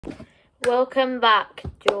Welcome back,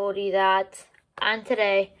 Geordie Dads, and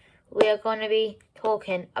today we are going to be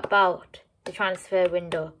talking about the transfer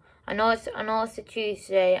window. I know it's a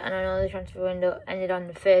Tuesday, and I know the transfer window ended on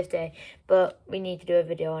the Thursday, but we need to do a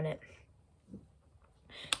video on it.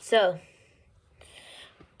 So,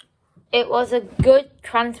 it was a good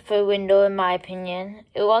transfer window in my opinion.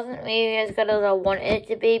 It wasn't really as good as I wanted it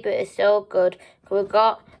to be, but it's still good. We've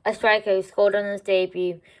got a striker who scored on his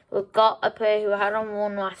debut. We've got a player who had on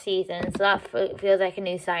one last season, so that feels like a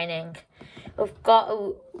new signing. We've got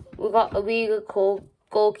a really good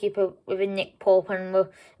goalkeeper with a Nick Pope, and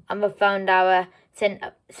we've found our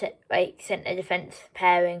centre defence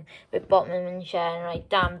pairing with Botman and Sharon. Like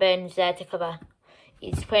Dan Burns there to cover.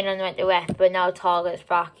 He's playing on the left, but now Target's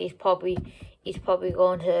back. He's probably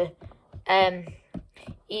going to Dan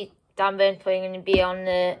Burns probably going to be on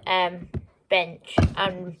the bench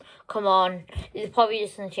and come on. He's probably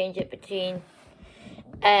just going to change it between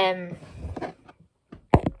Dan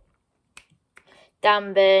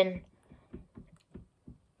Burn,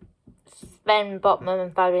 Sven Botman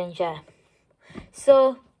and Fabian Schär.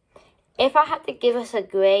 So if I had to give us a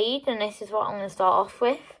grade, and this is what I'm going to start off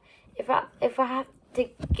with, if I had to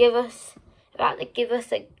give us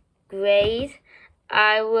a grade,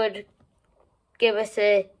 I would give us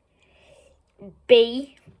a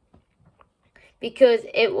B, because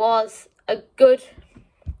it was good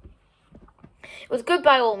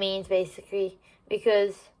by all means, basically,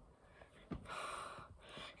 because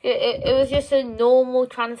it was just a normal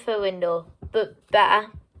transfer window, but better,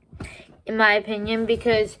 in my opinion,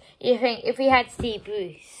 because you think if we had Steve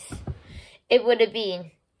Bruce, it would have been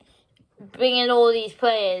bringing all these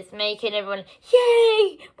players, making everyone,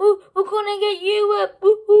 yay, we're gonna get you up,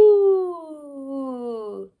 woohoo.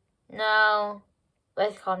 Now,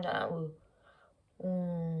 let's calm down.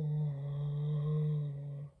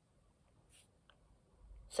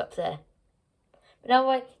 Stop there. But now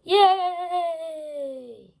we're like,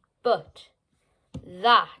 yay! But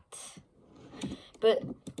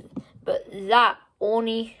that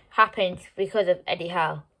only happens because of Eddie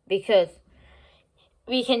Howe, because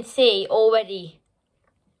we can see already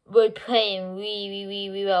we're playing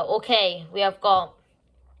really well. Okay, we have got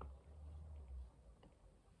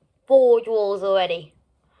 4 draws already.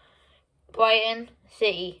 Brighton,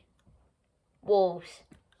 City, Wolves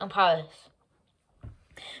and Palace.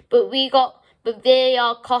 But they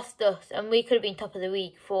are cost us, and we could have been top of the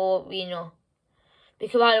league for we know.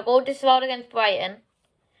 Because I had a goal disallowed against Brighton.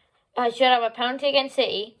 I should have a penalty against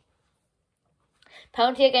City,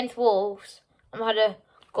 penalty against Wolves, and had a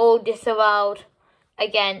goal disallowed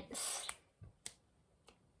against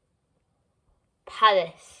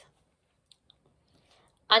Palace.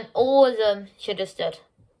 And all of them should have stood.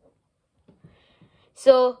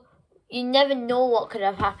 So, you never know what could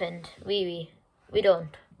have happened, really. We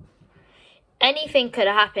don't. Anything could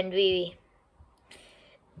have happened, really.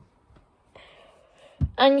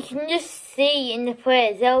 And you can just see in the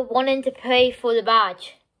players, they're wanting to play for the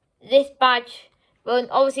badge. This badge, well,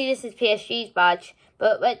 obviously this is PSG's badge,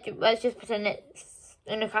 but let's just pretend it's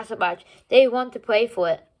a Newcastle badge. They want to play for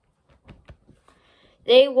it.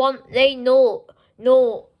 They know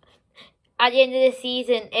at the end of the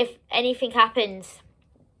season, if anything happens,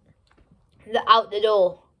 they're out the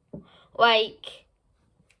door. Like,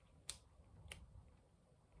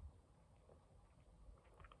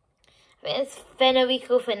 I think it's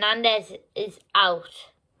Federico Fernandez is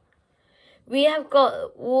out. We have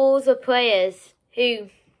got walls of players who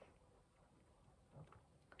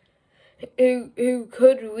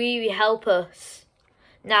could really help us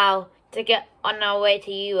now to get on our way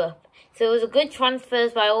to Europe. So it was a good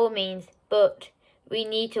transfers by all means, but we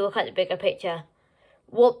need to look at the bigger picture.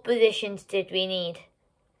 What positions did we need?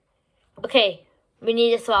 Okay, we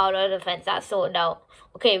need a Swallow defence, that's sorted out.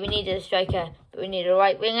 Okay, we needed a striker, but we need a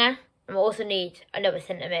right winger, and we also need another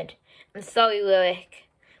centre mid. I'm sorry, Willick,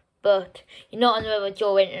 but you're not on the road with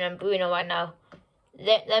Joe Winton and Bruno right now.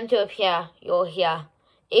 Them two up here, you're here.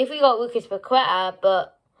 If we got Lucas Paqueta,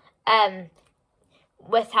 but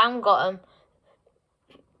West Ham got him,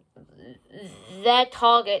 their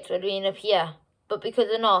targets would be up here. But because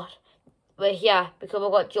they're not, we're here because we've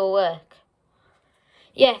got Joe Willock.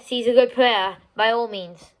 Yes, he's a good player, by all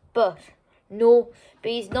means, but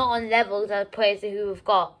he's not on levels as players who we've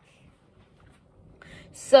got.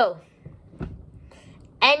 So,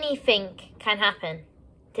 anything can happen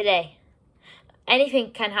today.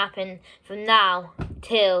 Anything can happen from now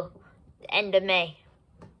till the end of May.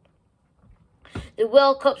 The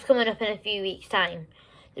World Cup's coming up in a few weeks' time.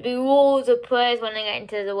 There'll be loads of players wanting to get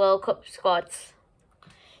into the World Cup squads.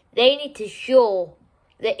 They need to show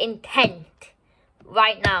the intent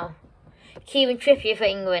right now. Kieran Trippier for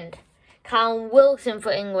England. Callum Wilson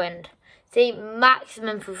for England. St.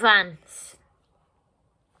 Maximin for France.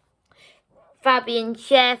 Fabian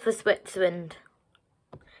Schär for Switzerland.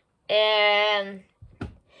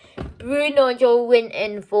 Bruno Joe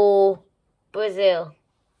Winton for Brazil.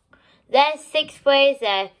 There's 6 players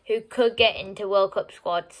there who could get into World Cup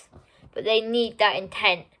squads, but they need that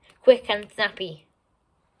intent, quick and snappy.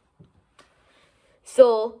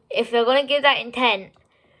 So, if they're going to give that intent,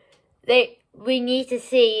 we need to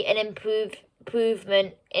see an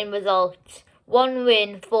improvement in results. 1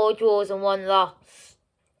 win, 4 draws and 1 loss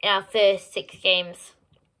in our first 6 games.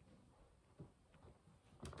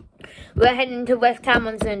 We're heading to West Ham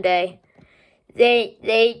on Sunday.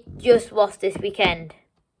 They just lost this weekend.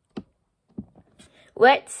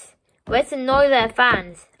 Let's annoy their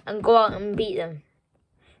fans and go out and beat them.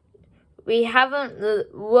 We haven't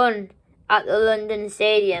won at the London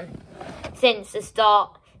Stadium since the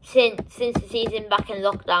season back in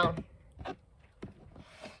lockdown.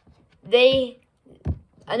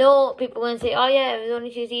 I know people are going to say, oh yeah, it was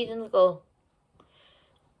only 2 seasons ago.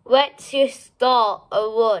 Let's just start a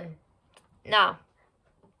run now.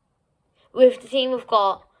 With the team we've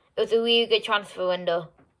got, it was a really good transfer window.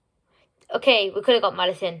 Okay, we could have got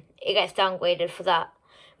Maddison. It gets downgraded for that.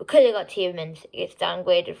 We could have got Tielemans. It gets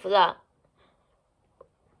downgraded for that.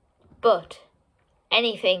 But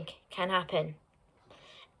anything can happen.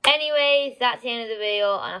 Anyways, that's the end of the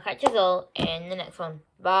video, and I'll catch you all in the next one.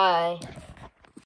 Bye.